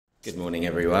Good morning,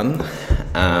 everyone.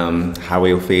 How are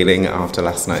we all feeling after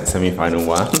last night's semi-final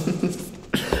one?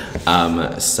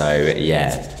 So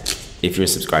yeah, if you're a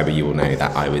subscriber, you will know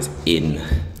that I was in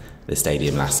the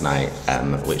stadium last night,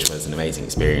 which was an amazing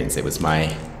experience. It was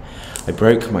I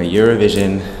broke my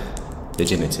Eurovision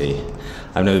virginity.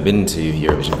 I've never been to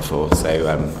Eurovision before, so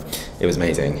it was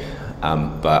amazing.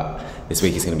 But this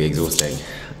week is going to be exhausting.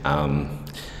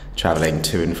 Traveling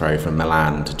to and fro from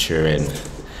Milan to Turin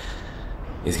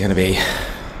is going to be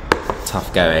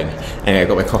tough going. Anyway, I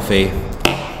got my coffee.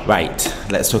 Right,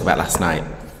 let's talk about last night.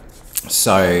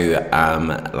 So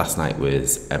last night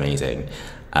was amazing.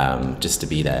 Just to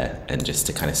be there and just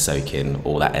to kind of soak in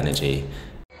all that energy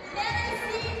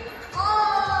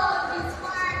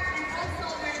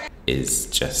is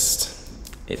just,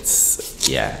 it's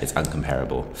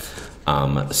uncomparable.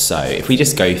 So if we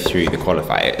just go through the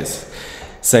qualifiers.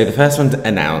 So the first one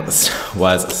announced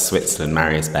was Switzerland,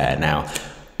 Marius. Now,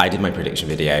 I did my prediction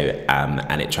video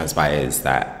and it transpires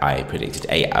that I predicted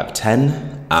 8 out of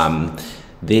 10.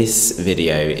 This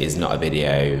video is not a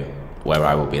video where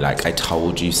I will be like, I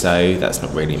told you so. That's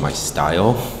not really my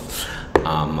style.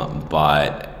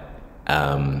 But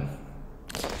I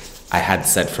had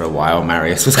said for a while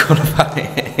Marius was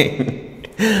qualifying.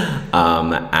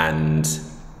 And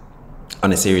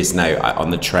on a serious note, on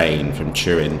the train from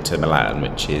Turin to Milan,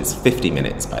 which is 50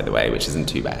 minutes, by the way, which isn't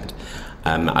too bad,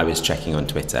 I was checking on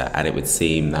Twitter, and it would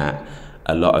seem that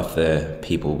a lot of the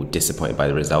people disappointed by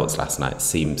the results last night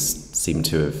seem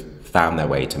to have found their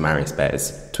way to Marius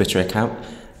Bear's Twitter account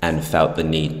and felt the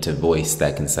need to voice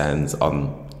their concerns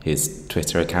on his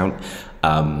Twitter account.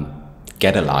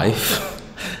 Get a life.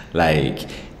 Like,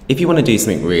 if you want to do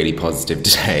something really positive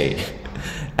today,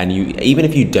 and even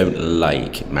if you don't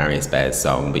like Marius Bear's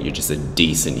song, but you're just a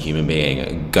decent human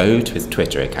being, go to his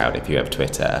Twitter account if you have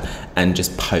Twitter and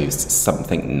just post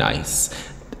something nice.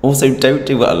 Also, don't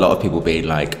do what a lot of people be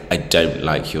like, I don't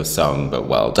like your song, but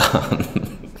well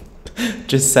done.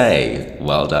 Just say,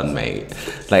 well done, mate.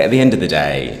 Like, at the end of the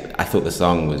day, I thought the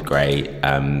song was great.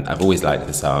 I've always liked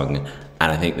the song,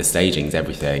 and I think the staging's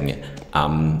everything.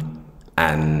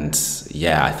 And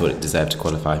yeah, I thought it deserved to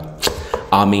qualify.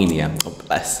 Armenia, oh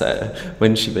bless her,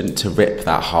 when she went to rip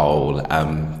that hole,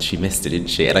 she missed it, didn't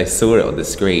she? And I saw it on the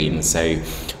screen. So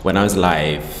when I was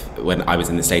live, when I was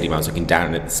in the stadium, I was looking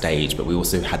down at the stage, but we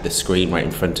also had the screen right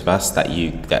in front of us that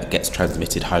gets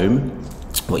transmitted home,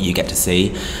 what you get to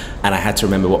see. And I had to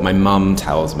remember what my mum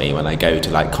tells me when I go to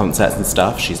like concerts and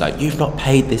stuff. She's like, you've not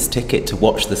paid this ticket to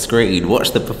watch the screen,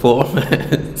 watch the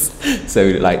performance. So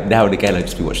like now and again, I'd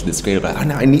just be watching the screen, I'm like, oh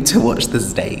no, I need to watch the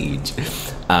stage.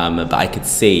 But I could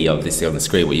see, obviously, on the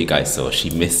screen what you guys saw, she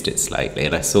missed it slightly.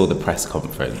 And I saw the press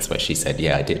conference where she said,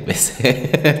 yeah, I did miss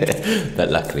it.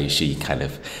 But luckily, she kind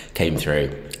of came through.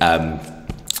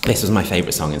 This was my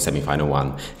favourite song in semi-final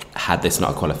one. Had this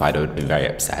not qualified, I would have been very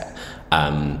upset.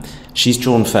 She's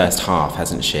drawn first half,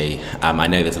 hasn't she? I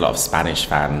know there's a lot of Spanish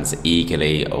fans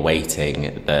eagerly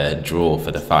awaiting the draw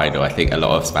for the final. I think a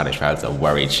lot of Spanish fans are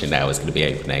worried Chanel is going to be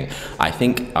opening. I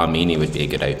think Armenia would be a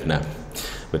good opener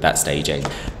with that staging.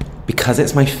 Because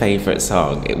it's my favourite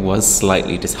song, it was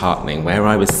slightly disheartening. Where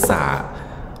I was sat,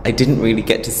 I didn't really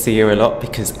get to see her a lot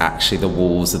because actually the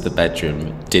walls of the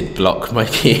bedroom did block my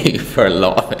view for a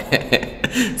lot of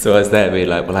it. So I was there being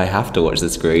like, well, I have to watch the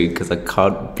screen because I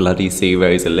can't bloody see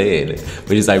Rosa Linn,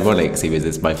 which is ironic because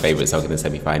it's my favourite song in the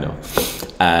semi-final.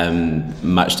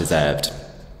 Much deserved.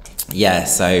 Yeah,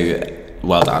 so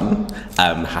well done.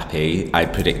 I'm happy. I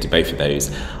predicted both of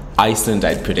those. Iceland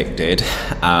I'd predicted.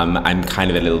 I'm kind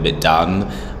of a little bit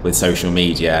done with social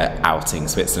media outing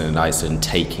Switzerland and Iceland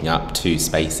taking up 2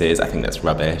 spaces. I think that's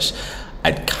rubbish.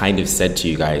 I'd kind of said to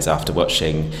you guys after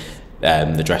watching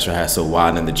the dress rehearsal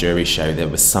 1 and the jury show, there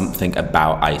was something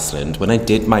about Iceland. When I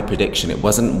did my prediction, it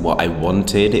wasn't what I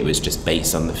wanted, it was just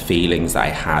based on the feelings that I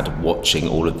had watching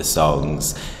all of the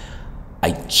songs.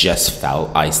 I just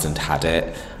felt Iceland had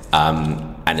it,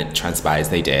 and it transpires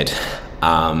they did.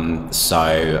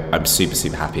 So I'm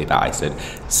super happy about Iceland.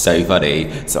 So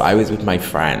funny. So I was with my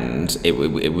friend. It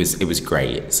was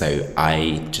great. So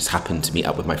I just happened to meet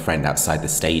up with my friend outside the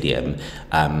stadium,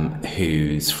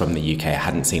 who's from the UK. I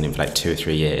hadn't seen him for like 2 or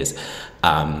 3 years.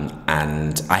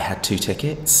 And I had 2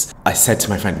 tickets. I said to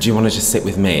my friend, do you want to just sit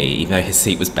with me? Even though his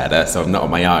seat was better, so I'm not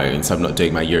on my own, so I'm not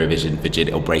doing my Eurovision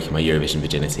virginity or breaking my Eurovision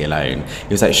virginity alone. He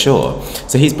was like, sure.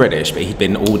 So he's British, but he'd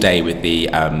been all day with the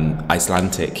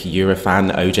Icelandic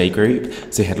Eurofan OJ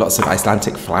group, so he had lots of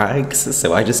Icelandic flags.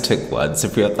 So I just took one. So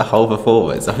throughout the whole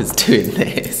performance, I was doing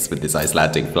this with this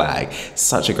Icelandic flag.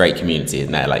 Such a great community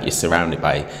in there. Like, you're surrounded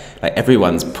by, like,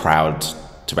 everyone's proud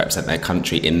to represent their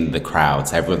country in the crowd.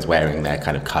 So everyone's wearing their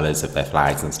kind of colours of their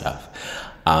flags and stuff.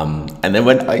 And then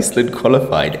when Iceland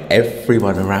qualified,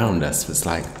 everyone around us was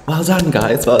like, well done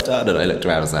guys, well done. And I looked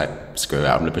around, I was like, screw it,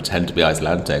 I'm going to pretend to be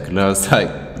Icelandic. And I was like,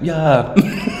 yeah.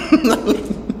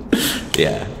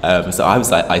 Yeah, so I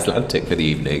was like Icelandic for the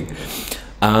evening.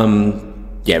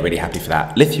 Yeah, really happy for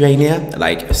that. Lithuania,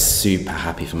 like super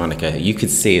happy for Monika. You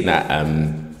could see in that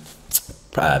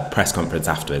press conference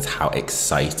afterwards how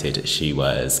excited she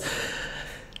was.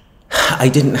 I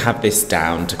didn't have this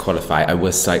down to qualify. I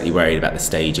was slightly worried about the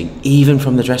staging. Even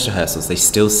from the dress rehearsals, they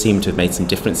still seem to have made some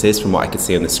differences from what I could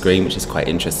see on the screen, which is quite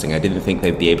interesting. I didn't think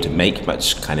they'd be able to make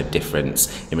much kind of difference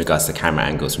in regards to camera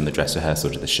angles from the dress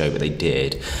rehearsal to the show, but they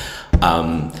did.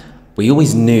 We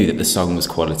always knew that the song was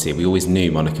quality. We always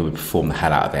knew Monika would perform the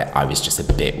hell out of it. I was just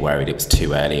a bit worried it was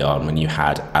too early on. When you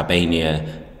had Armenia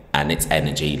and its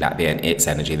energy, Latvia and its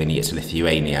energy, then you get to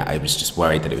Lithuania, I was just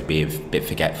worried that it would be a bit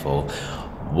forgetful.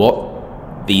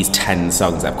 What these 10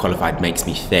 songs that have qualified makes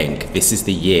me think this is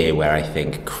the year where I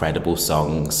think credible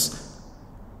songs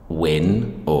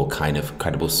win, or kind of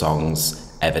credible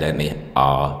songs evidently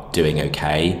are doing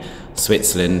okay.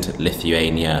 Switzerland,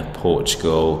 Lithuania,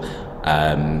 Portugal,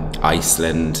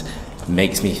 Iceland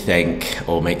makes me think,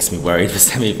 or makes me worried for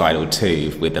semi-final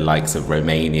 2 with the likes of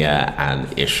Romania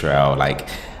and Israel. Like,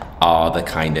 are the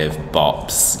kind of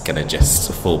bops gonna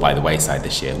just fall by the wayside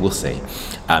this year? We'll see.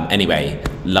 Anyway,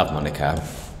 love Monika,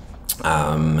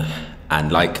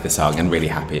 and like the song, and really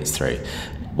happy it's through.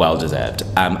 Well deserved.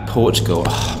 Portugal,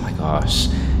 oh my gosh,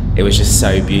 it was just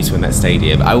so beautiful in that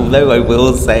stadium. Although I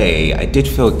will say, I did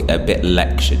feel a bit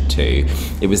lectured too.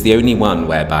 It was the only one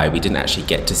whereby we didn't actually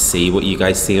get to see what you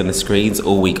guys see on the screens.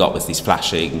 All we got was these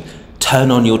flashing,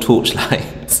 turn on your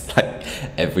torchlights. Like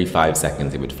every 5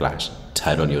 seconds it would flash,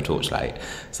 turn on your torchlight.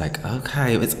 It's like,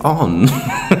 okay, it's on.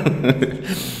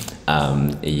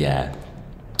 Yeah.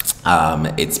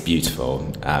 It's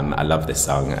beautiful. I love this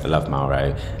song. I love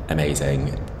MARO.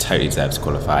 Amazing. Totally deserves to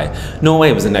qualify.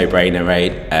 Norway was a no-brainer,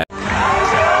 right?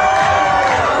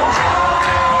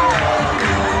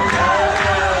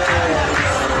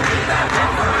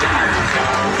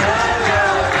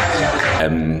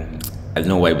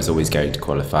 Norway was always going to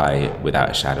qualify without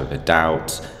a shadow of a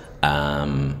doubt.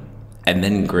 And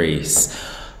then Greece.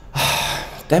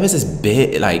 There was this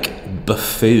bit like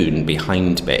buffoon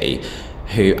behind me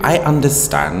who, I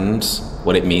understand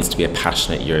what it means to be a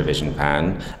passionate Eurovision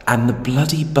fan, and the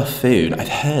bloody buffoon, I've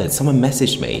heard, someone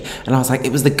messaged me, and I was like,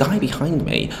 it was the guy behind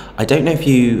me. I don't know if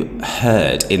you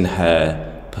heard in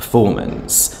her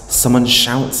performance, someone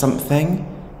shout something.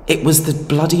 It was the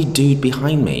bloody dude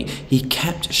behind me. He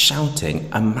kept shouting,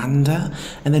 Amanda,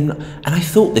 and I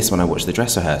thought this when I watched the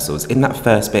dress rehearsals, in that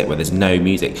first bit where there's no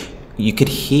music, you could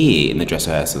hear in the dress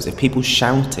rehearsals, if people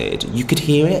shouted, you could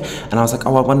hear it. And I was like,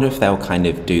 oh, I wonder if they'll kind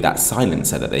of do that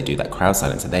silencer that they do, that crowd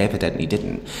silencer. They evidently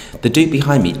didn't. The dude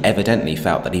behind me evidently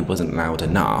felt that he wasn't loud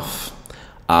enough.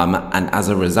 And as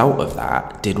a result of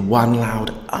that, did one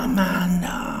loud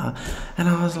Amanda. And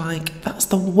I was like, that's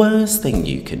the worst thing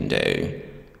you can do.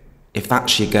 If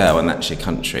that's your girl and that's your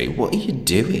country, what are you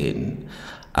doing?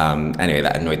 Anyway,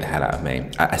 that annoyed the hell out of me.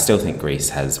 I still think Greece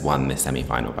has won this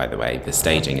semi-final, by the way. The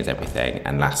staging is everything,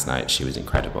 and last night she was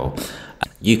incredible.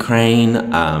 Ukraine,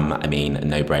 I mean, a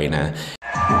no-brainer.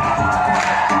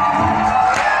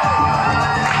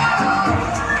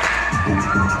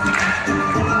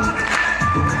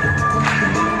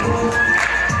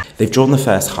 They've drawn the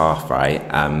first half, right?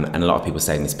 And a lot of people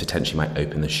saying this potentially might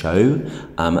open the show.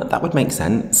 That would make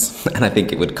sense. And I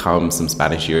think it would calm some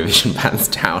Spanish Eurovision fans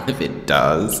down if it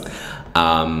does.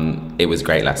 It was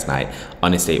great last night.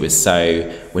 Honestly, it was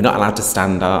so... We're not allowed to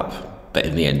stand up, but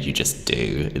in the end you just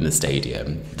do in the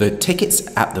stadium. The tickets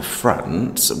at the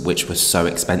front, which were so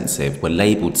expensive, were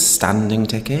labelled standing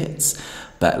tickets.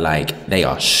 But like, they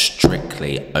are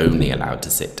strictly only allowed to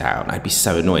sit down. I'd be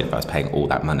so annoyed if I was paying all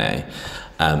that money.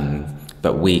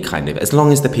 But we kind of, as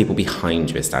long as the people behind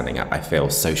you are standing up, I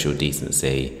feel social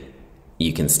decency,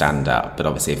 you can stand up. But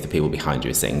obviously if the people behind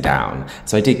you are sitting down.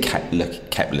 So I did kept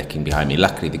looking behind me.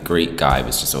 Luckily the Greek guy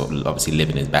was just sort of obviously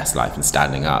living his best life and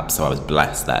standing up. So I was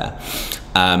blessed there.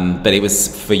 But it was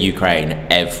for Ukraine,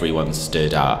 everyone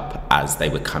stood up as they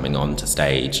were coming onto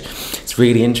stage. It's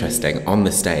really interesting. On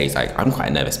the stage, like, I'm quite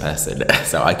a nervous person,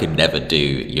 so I could never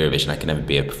do Eurovision, I could never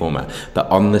be a performer. But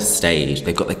on the stage,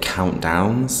 they've got the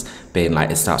countdowns being like,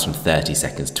 it starts from 30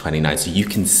 seconds to 29, so you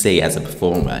can see as a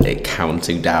performer it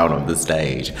counting down on the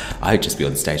stage. I'd just be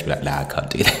on stage and be like, nah, I can't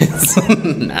do this.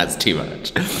 That's too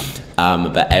much.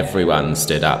 But everyone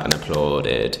stood up and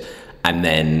applauded. And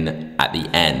then at the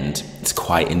end, it's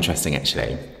quite interesting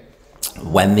actually.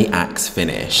 when the acts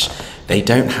finish, they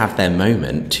don't have their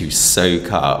moment to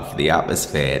soak up the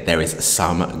atmosphere. There is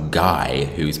some guy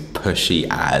who's pushy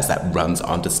as that runs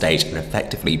onto stage and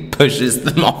effectively pushes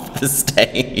them off the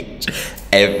stage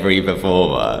every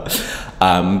performer.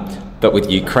 But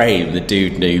with Ukraine, the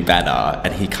dude knew better,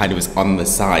 and he kind of was on the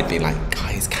side being like,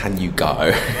 guys, can you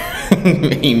go?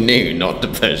 He knew not to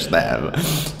push them.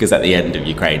 Because at the end of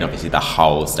Ukraine, obviously the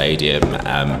whole stadium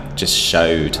just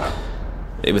showed,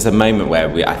 it was a moment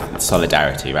where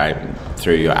solidarity, right?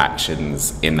 Through your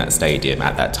actions in that stadium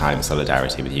at that time,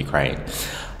 solidarity with Ukraine.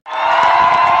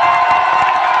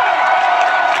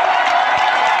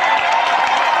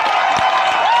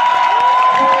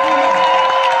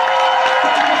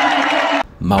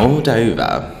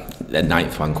 Moldova, the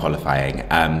 9th one qualifying.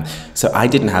 So I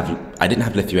didn't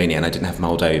have Lithuania and I didn't have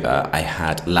Moldova. I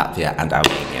had Latvia and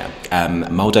Armenia.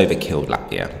 Moldova killed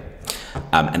Latvia.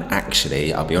 And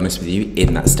actually, I'll be honest with you,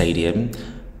 in that stadium,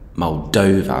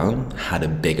 Moldova had a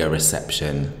bigger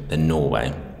reception than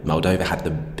Norway. Moldova had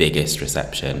the biggest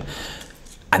reception.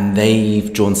 And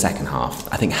they've drawn second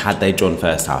half. I think had they drawn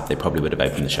first half, they probably would have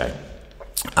opened the show.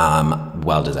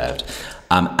 Well deserved.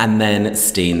 And then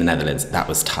Steen, the Netherlands, that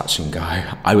was touch and go.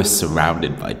 I was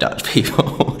surrounded by Dutch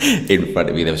people in front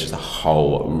of me. There was just a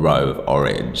whole row of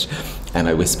orange. And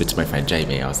I whispered to my friend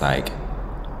Jamie, I was like,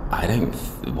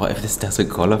 what if this doesn't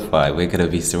qualify? We're going to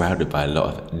be surrounded by a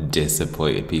lot of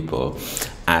disappointed people.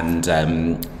 And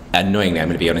annoyingly, I'm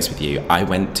going to be honest with you, I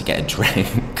went to get a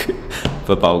drink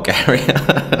for Bulgaria.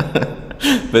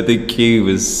 But the queue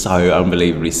was so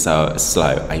unbelievably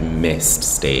slow. I missed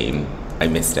Steen. I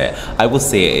missed it. I will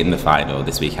see it in the final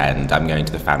this weekend. I'm going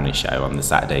to the family show on the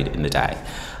Saturday in the day.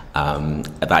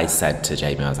 But I said to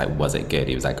Jamie, I was like, was it good?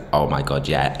 He was like, oh my God,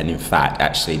 yeah. And in fact,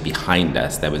 actually behind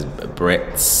us, there was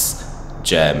Brits,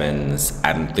 Germans,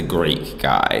 and the Greek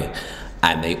guy.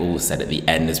 And they all said at the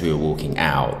end as we were walking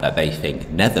out that they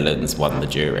think Netherlands won the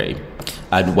jury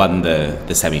and won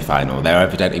the semi-final. There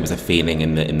evidently was a feeling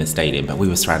in the stadium, but we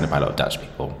were surrounded by a lot of Dutch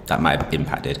people. That might have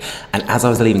impacted. And as I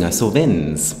was leaving, I saw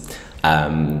Vin's.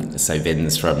 So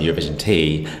Vin's from Eurovision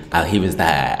T, he was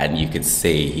there and you could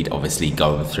see he'd obviously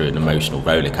gone through an emotional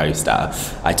roller coaster.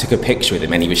 I took a picture with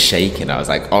him and he was shaking. I was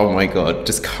like, oh my God,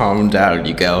 just calm down,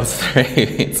 you girls through.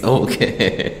 It's all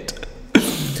good.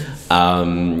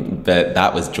 But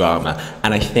that was drama.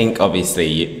 And I think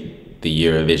obviously the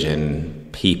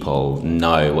Eurovision people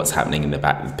know what's happening in the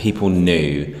back. People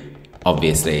knew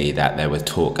obviously that there was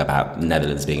talk about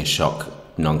Netherlands being a shock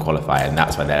non-qualifier, and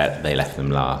that's why they left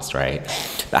them last, right?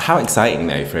 But how exciting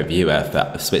though for a viewer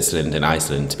for Switzerland and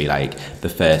Iceland to be like the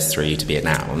first three to be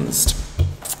announced,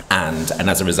 and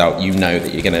as a result you know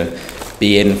that you're going to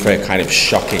be in for a kind of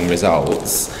shocking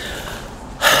results.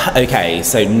 Okay,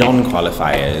 so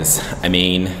non-qualifiers. I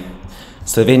mean,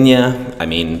 Slovenia, I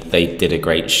mean, they did a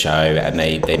great show and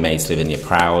they made Slovenia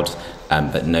proud.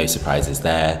 But no surprises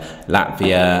there.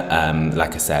 Latvia,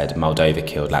 like I said, Moldova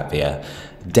killed Latvia.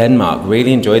 Denmark,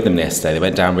 really enjoyed them yesterday. They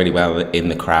went down really well in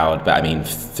the crowd, but I mean,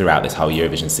 throughout this whole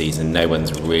Eurovision season, no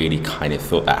one's really kind of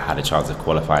thought that had a chance of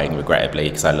qualifying, regrettably,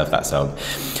 because I love that song.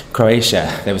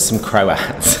 Croatia, there was some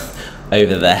Croats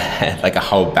over there, like a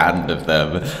whole band of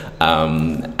them.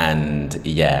 And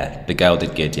yeah, the girl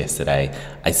did good yesterday.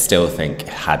 I still think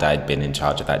had I been in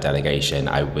charge of that delegation,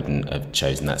 I wouldn't have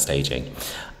chosen that staging.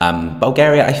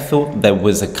 Bulgaria, I thought there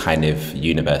was a kind of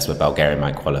universe where Bulgaria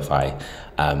might qualify,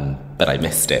 but I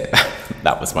missed it.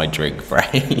 That was my drink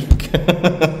break,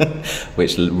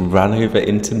 which ran over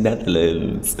into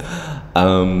Netherlands.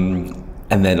 And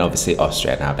then obviously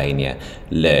Austria and Albania.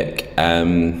 Look,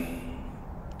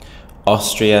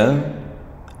 Austria,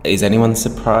 is anyone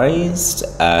surprised?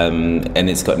 And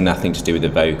it's got nothing to do with the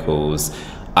vocals.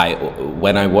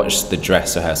 When I watched the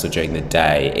dress rehearsal during the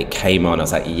day, it came on, I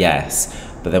was like, yes.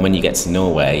 But then when you get to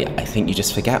Norway, I think you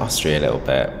just forget Austria a little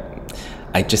bit.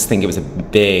 I just think it was a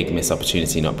big missed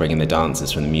opportunity not bringing the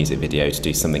dancers from the music video to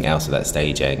do something else with that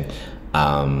staging.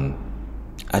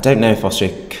 I don't know if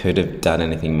Austria could have done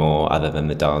anything more other than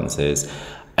the dancers.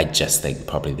 I just think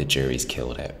probably the jury's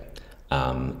killed it,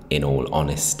 in all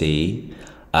honesty.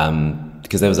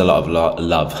 Because there was a lot of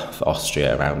love for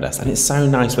Austria around us. And it's so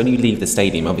nice when you leave the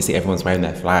stadium, obviously everyone's wearing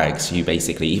their flags. You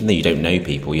basically, even though you don't know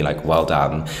people, you're like, well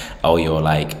done. Or you're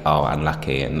like, oh,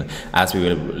 unlucky. And as we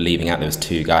were leaving out, there was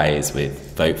two guys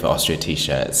with Vote for Austria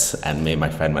t-shirts. And me and my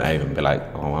friend went over and be like,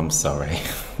 oh, I'm sorry.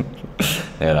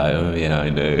 They're like, oh, yeah, I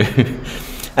know.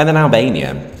 And then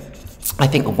Albania. I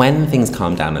think when things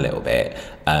calm down a little bit,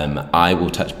 I will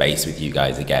touch base with you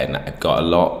guys again. I've got a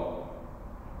lot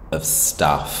of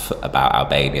stuff about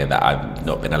Albania that I've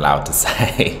not been allowed to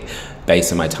say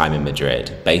based on my time in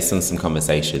Madrid, based on some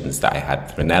conversations that I had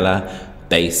with Renella,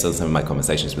 based on some of my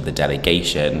conversations with the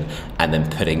delegation, and then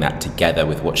putting that together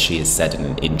with what she has said in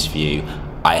an interview,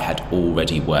 I had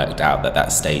already worked out that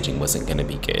that staging wasn't going to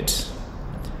be good.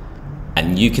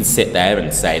 And you can sit there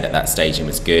and say that that staging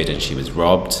was good and she was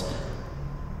robbed.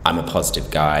 I'm a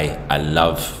positive guy. I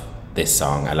love this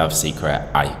song. I love Secret.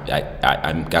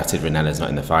 I'm gutted Renella's not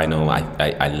in the final.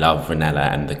 I love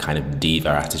Renella and the kind of diva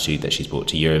attitude that she's brought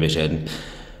to Eurovision.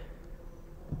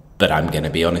 But I'm going to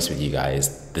be honest with you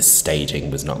guys, the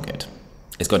staging was not good.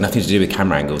 It's got nothing to do with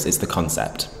camera angles, it's the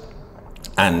concept.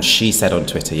 And she said on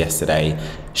Twitter yesterday,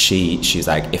 she was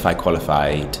like, if I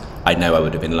qualified, I know I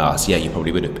would have been last. Yeah, you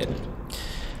probably would have been.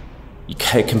 You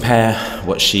compare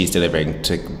what she's delivering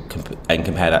and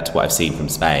compare that to what I've seen from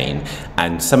Spain,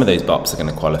 and some of those bops are going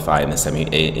to qualify in the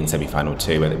semi-final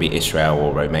too, whether it be Israel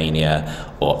or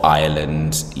Romania or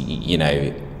Ireland. You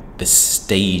know, the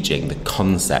staging, the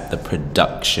concept, the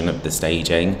production of the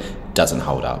staging doesn't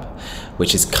hold up,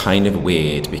 which is kind of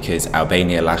weird because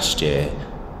Albania last year,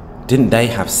 didn't they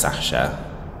have Sasha?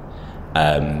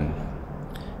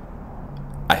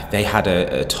 They had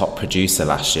a top producer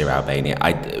last year, Albania.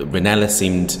 Renella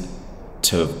seemed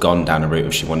to have gone down a route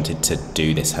where she wanted to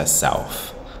do this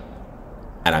herself.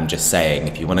 And I'm just saying,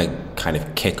 if you want to kind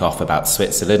of kick off about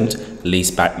Switzerland, at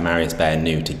least Marius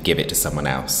knew to give it to someone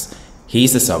else.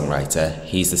 He's the songwriter,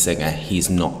 he's the singer, he's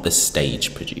not the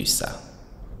stage producer.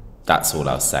 That's all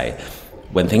I'll say.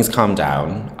 When things calm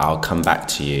down, I'll come back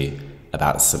to you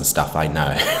about some stuff I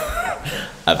know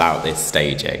about this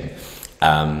staging.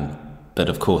 But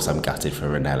of course I'm gutted for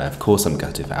Renella, of course I'm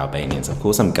gutted for Albanians, of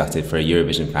course I'm gutted for a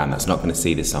Eurovision fan that's not going to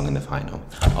see this song in the final,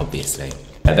 obviously.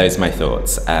 Those are my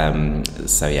thoughts.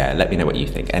 So yeah, let me know what you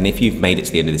think. And if you've made it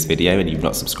to the end of this video and you've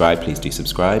not subscribed, please do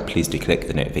subscribe. Please do click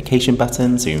the notification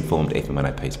button so you're informed if and when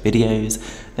I post videos.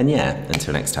 And yeah,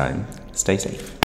 until next time, stay safe.